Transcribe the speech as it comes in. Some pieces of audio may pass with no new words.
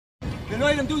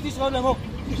ולא ילמדו את ישראל לאמור,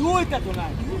 דעו את אדוני,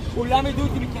 כולם ידעו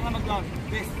אותי מקרם הגן,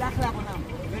 ואסלח לעוונם,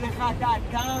 ולך אתה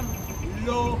אדם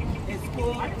לא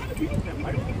אזכור.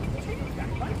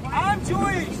 I'm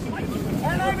Jewish,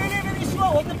 and I believe in Yeshua.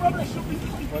 What's the problem?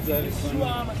 What's that?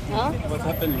 Huh? What's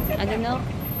happening? I don't know.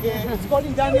 Yeah, it's called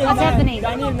in Daniel 9. What's happening?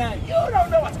 Daniel 9. You don't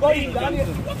know what's going on. Daniel,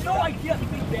 no idea.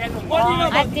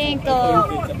 I think It's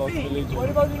about religion. What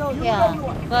about you know? yeah,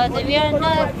 but we are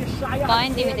not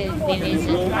binding with the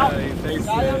religion. It takes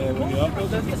when you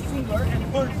upload it.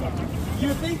 You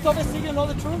think Thomas Singer know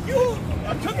the truth?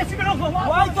 Thomas Singer knows a lot.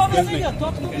 Why Thomas Singer?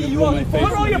 Talk to me. You are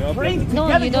Put all your brains No,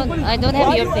 together. you don't. I don't have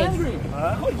Why are your you faith. angry?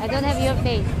 I don't have your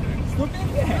faith. Stupid.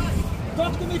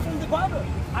 Talk to me from the Bible.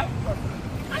 I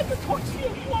can talk to you.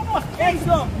 You almost It's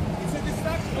no. It's a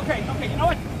distraction. Okay, you know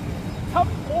what? Tell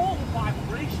me all the Bible.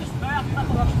 Gracious math. Let's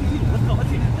go.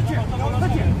 Let's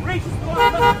hear. Gracious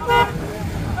math. No.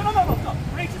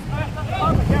 Gracious math.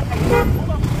 Hold on. Come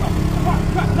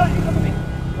on. You come with me.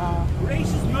 Wow.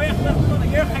 Gracious math.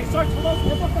 Okay, start to look.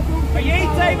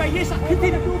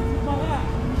 Continue.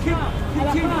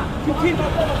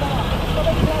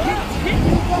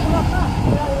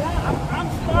 I'm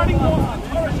starting off on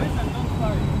Torah.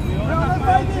 We are not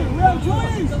fighting. We are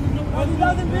Jewish. But he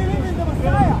doesn't believe in the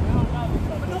Messiah.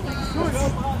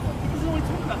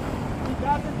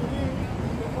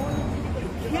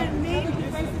 You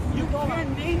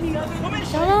can't name the other woman.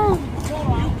 Shalom. You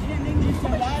can't name the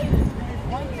Torah.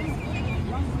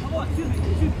 Oh, excuse me.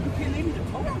 You can't name me the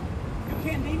Torah. You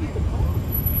can't name me the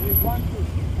Torah.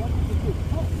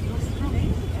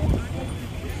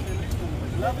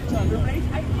 Love each other.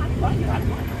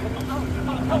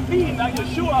 I'm being like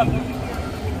Yeshua.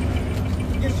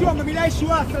 Yeshua, Mamila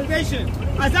Yeshua, salvation.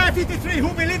 Isaiah 53, who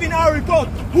believe in our report?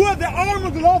 Who are the arm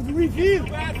of the Lord revealed?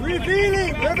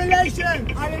 Revealing, revelation.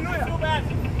 Hallelujah.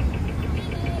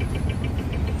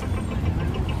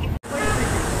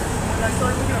 When I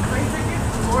started looking at plane tickets,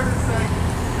 the Lord is saying,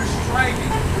 you're striving.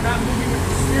 You're not moving with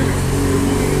the Spirit. You're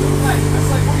moving in the flesh. I was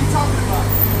like, what are you talking about?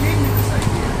 You gave me this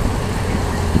idea.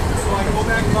 So I go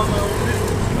back about my own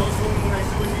business. You know, so when I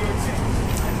do in New York City.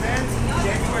 And then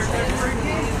January, February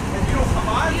came, and you know, come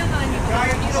on, the guy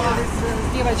at the bar,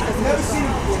 I've never seen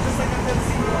him before, just like I've never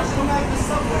seen him. I come out of the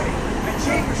subway at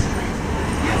Chambers Street.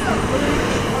 He has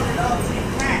 $100 in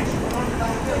cash,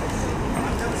 $100 bills.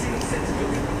 I've never seen him since.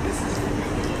 This is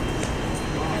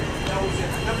that was it.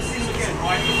 I've never seen him again.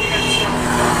 Why do you think I just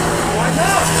Why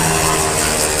not?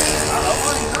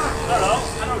 Hello.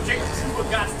 I know Jacob Truba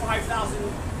got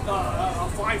 5,000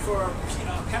 fine for a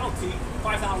penalty,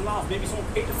 $5,000. Maybe someone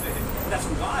paid to fit it. That's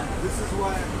from God. This is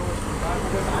why I know it's from God,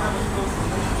 because I have a close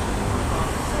relationship with God.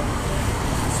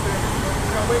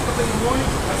 When I wake up in the morning,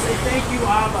 I say, thank you,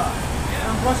 Abba. And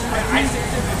I'm brushing my teeth.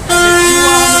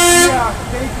 Yeshua,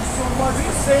 thank you so much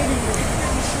for saving me.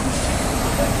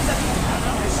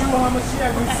 Yeshua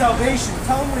HaMashiach means salvation.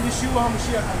 Tell them what Yeshua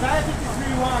HaMashiach. Isaiah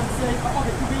 53:1 says,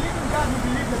 okay, to believe in God, we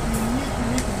believe that we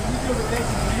need your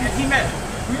relation. And he met it.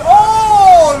 We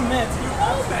all met him. We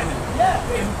all met him.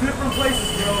 Yeah. In different places,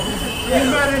 bro. He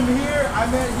met him here,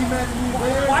 he met me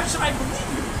there. Why should I believe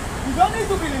you? You don't need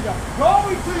to believe that. Go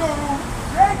into your room,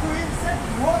 pray to him, say,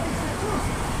 what is the truth?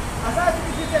 As I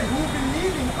think he said, who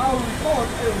believe in our report,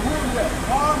 who is the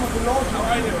arm of the Lord. How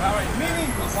are you?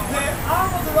 Meaning, the arm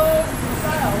of the Lord is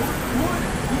Messiah. You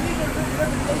need a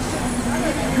revelation.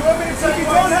 You want me to tell you, if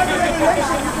you don't have a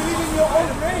revelation, you believe in your own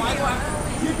brain. Why do I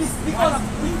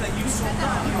believe that you saw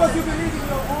God? Because you believe in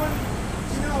your own,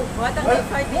 you know. What are they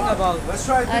fighting about? Let's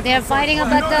try it. They're fighting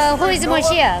about who is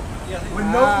Moshiach.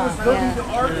 When Noah was building the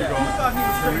ark, There you go. who thought he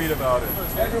was You read about it.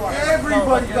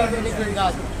 Everybody thought he was crazy.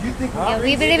 You think Yeah,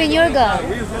 we believe in your God.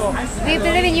 We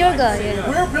believe in your God. Yeah.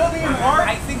 we're building an ark?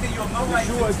 I think that you have no right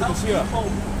to tell people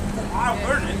who are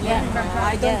learning. Yeah.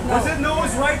 I don't know. Was it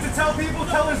Noah's right to tell people,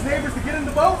 tell his neighbors to get in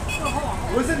the boat?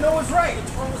 Was it Noah's right? The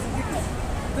Torah wasn't given.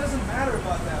 It doesn't matter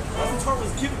about that. Once the Torah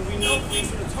was given, we know things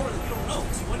in the Torah that we don't know.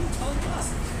 So what are you telling us?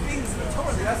 Things in the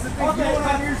Torah that That's the thing. You don't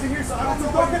have ears to hear, so I don't know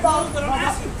what talking you're about. talking But I'm about.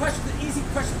 asking questions, the easy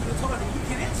questions in the Torah that you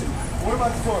can't answer. What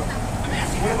about the Torah? I'm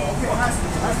asking What about, okay, ask me.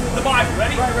 the Bible.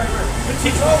 Ready? Right.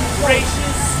 Continue.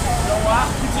 Gracious, Noah,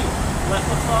 continue. Lech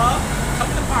lecha, come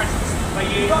to the party.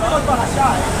 You're talking about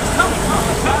Parashah. Tell me.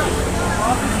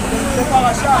 The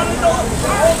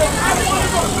Parashah.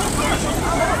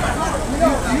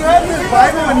 You have the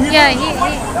Bible in Hebrew?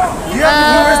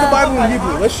 Yeah, Where's the Bible in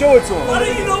Hebrew? Let's show it to him. What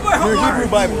do you know by Your heart? Hebrew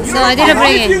Bible. no, I didn't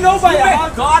bring If you it. know by You heart,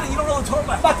 met God and you don't know the Torah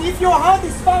by heart. but if your heart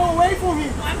is far away from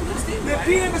him, I don't understand.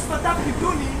 לפיהם ושפתיו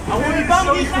כיבדוני, I want to וליבם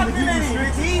show you ירחק from the Hebrew ממני,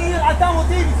 scripture. כי יראתם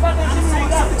אותי מצוות אנשים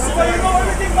מלמדה. So you know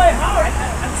everything by heart.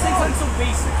 things aren't so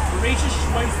basic. Gracious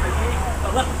Shmois,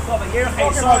 Alecha,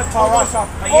 Torah,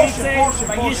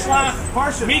 Vayishlach,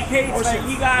 Miketz,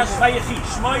 Vayigash, Vayichi,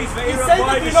 Shmois, Ve'era,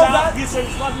 Boy, V'Shach, Yisrael,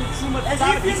 Shlodim, Shuma,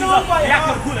 Tzad, Yitzhak,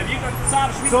 Yaakov, Kulam, Yitzhak, Tzad,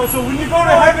 Shmita. So when you go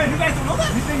to heaven, You guys don't know that?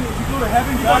 you think if you go to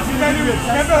heaven, God's going to give you a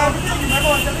test?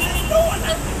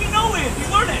 You know it, you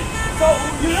learn it. So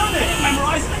you learn it.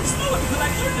 Memorize it, I just know it because I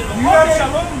learned it. You have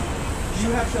shalom. You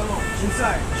have shalom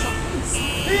inside.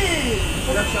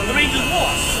 The Rangers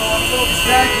lost, so I'm a little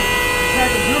Exactly.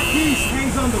 Exactly. Your peace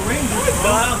hangs on the Rangers,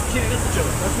 bro. I'm kidding, that's a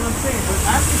joke. That's what I'm saying. But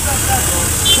ask yourself that, bro.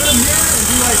 Put a mirror and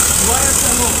be like, do I have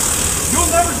shalom?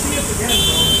 You'll never see us again,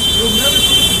 bro. You'll never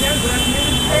see us again, but at the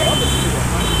end of the day,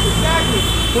 exactly.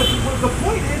 But the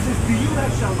point is do you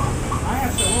have shalom? I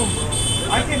have shalom, bro.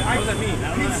 What does that mean?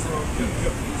 Peace, bro.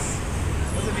 Peace.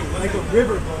 What does that mean? Like a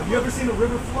river, bro. You ever seen a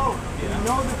river flow? Yeah. You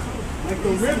know like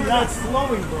the river that's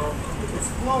flowing, bro. It's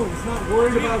flowing. It's not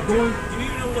worried about going. Do you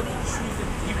even know what the truth in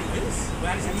Hebrew is?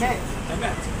 What is it? Emet.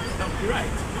 Emet. No, you're right.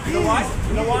 You know why?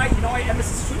 You know why? You know why Emet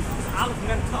is truth? Because Aleph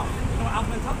Men Tav. You know what Aleph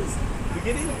Men Tav is?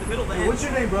 Beginning, the middle, the end. What's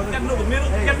your name, brother? You gotta know the middle.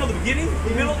 You gotta know the beginning,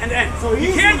 the middle, and the end. So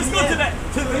you can't just go to the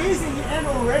he's in the end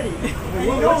already.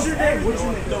 What's your name? What's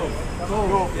your name? Dove.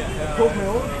 Dove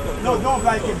Me'od? No,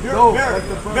 like a bear. Dove, Bear. like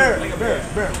the bird. Bear. Like a bear.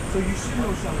 So you should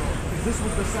know shalom. Because this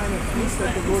was the sign of peace that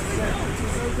the Lord sent.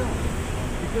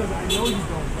 Because I know you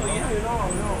don't. Oh, yeah, I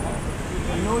know.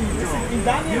 I know you don't.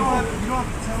 You don't have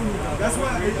to tell me that. That's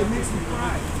why it makes me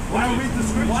cry. When I read the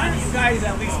scriptures. Why don't you guys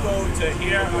at least go to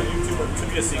here on YouTube or to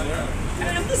be a singer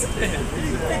and listen to him?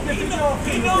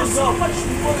 He knows so much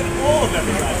more than all of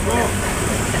everybody.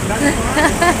 That's fine.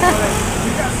 But we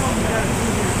got something that to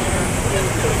do here.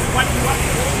 Why do you want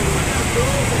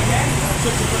girls again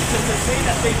to say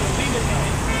that they believe in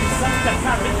something that's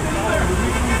not written in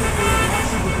there?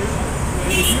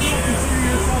 If you don't consider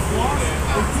yourself lost,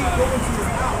 then keep going to your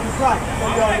house. It's right.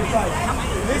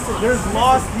 Listen, there's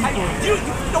lost people. You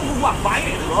know who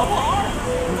Biden and Love are?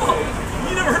 No.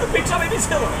 You never heard of Big Shot Baby's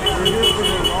Hiller? You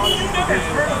never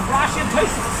heard of Rashi and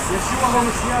Tyson? Yeshua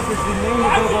HaMashiach is the name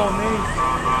above all names.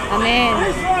 Amen.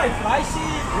 Who's right? Rashi,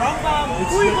 Rambam.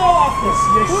 Who you go after?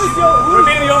 Who's We're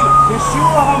being the owner.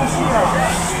 Yeshua HaMashiach.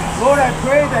 Lord, I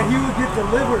pray that he would get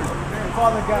delivered,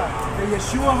 Father God. That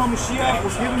Yeshua HaMashiach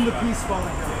will give him the peace,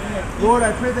 Father God. Lord,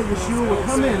 I pray that Yeshua will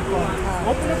come in, Father.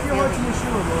 Open up your heart to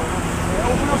Yeshua, Lord.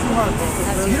 Open up your heart,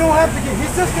 Lord. You don't have to get,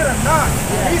 he's just gonna knock.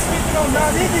 He's keeping on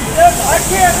knocking. I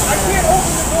can't open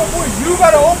the door for you. You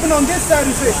gotta open on this side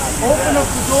and say, open up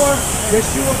the door.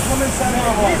 Yeshua, come inside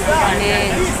my heart.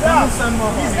 Amen. Come inside my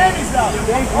heart. His name is out.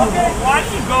 Thank you, Lord. Why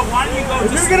do you go?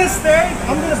 If you're gonna stay,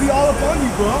 I'm gonna be all up on you,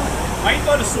 bro. Why you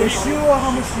go to Sweden? Yeshua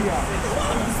HaMashiach.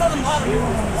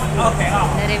 Okay,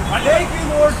 Let him. Thank you,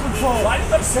 Lord, for Paul. Why do you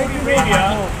go to Saudi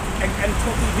Arabia and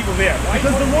talk to the people there? Why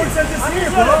Because the Lord sent us here,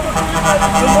 bro.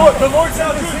 The Lord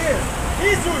sent us here.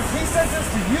 He sent us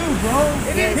to you, bro.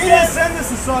 He didn't send us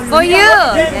to Saudi Arabia. For you.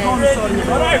 Didn't go to Saudi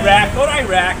Go to Arabia.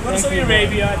 Iraq, go to Saudi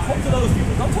Arabia, and talk to those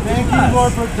people. Don't talk Thank to you, us.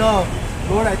 Lord, for Dove.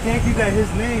 Lord, I thank you that his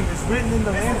name is written in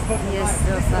the Lamb's Book of Yes, Life.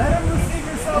 so Let far. him receive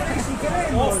your salvation today,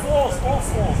 All Lord. false, all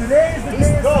false. Today is the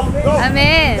day of salvation.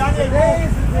 Amen. Today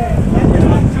is the day.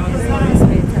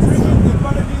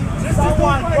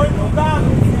 Someone going to come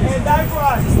and die for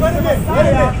us. Let him in. Let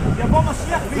him in. יבוא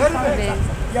משיח ויתחרט.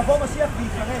 יבוא משיח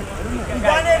ויתחרט. In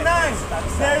Daniel 9,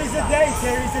 there is a date,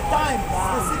 there is a time,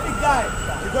 specific time.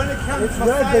 You're going to come It's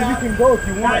red, but you can go if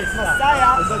you want. Guys,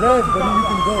 Messiah. It's red, but you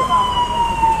can go.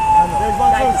 There's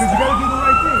one Because person. you gotta do the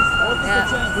right thing.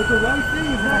 Yeah. But the right thing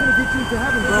is not gonna get you into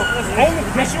heaven, bro.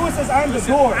 Yeshua says, I'm the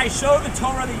door. I show the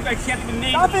Torah that you guys can't even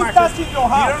name the Nothing parsha. touching your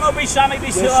You heart. don't know Bisham,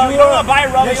 Bishila, you don't know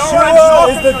Bayram, you don't know Yeshua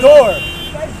is Rashi. the door.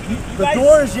 The guys-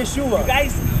 door is Yeshua.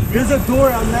 Guys, There's a door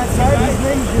on that side. His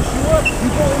name is Yeshua. You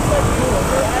go inside the door.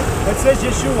 That says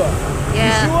Yeshua.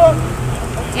 Yeah. Yeshua.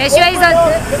 Yeshua is Open on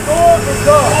up the door for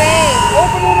God. way.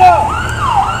 Open it up.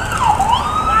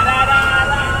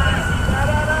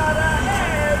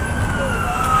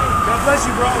 God bless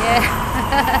you, bro.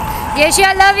 Yeah. Yeshua,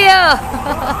 I love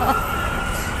you.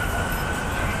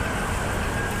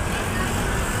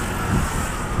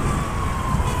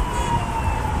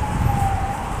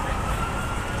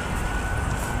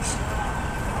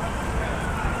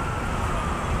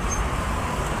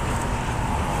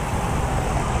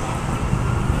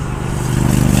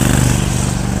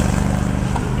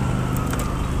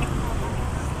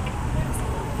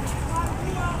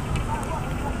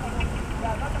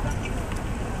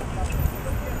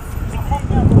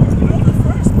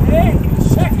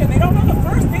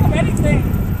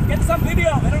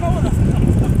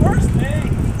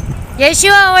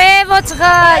 ישוע אוהב אותך,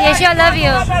 ישוע love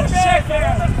you.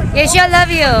 Yeshua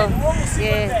love you.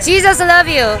 Yeah. Jesus love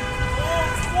you.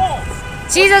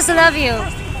 Jesus love you.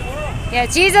 Yeah,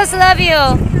 Jesus love you.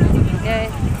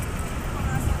 Yeah.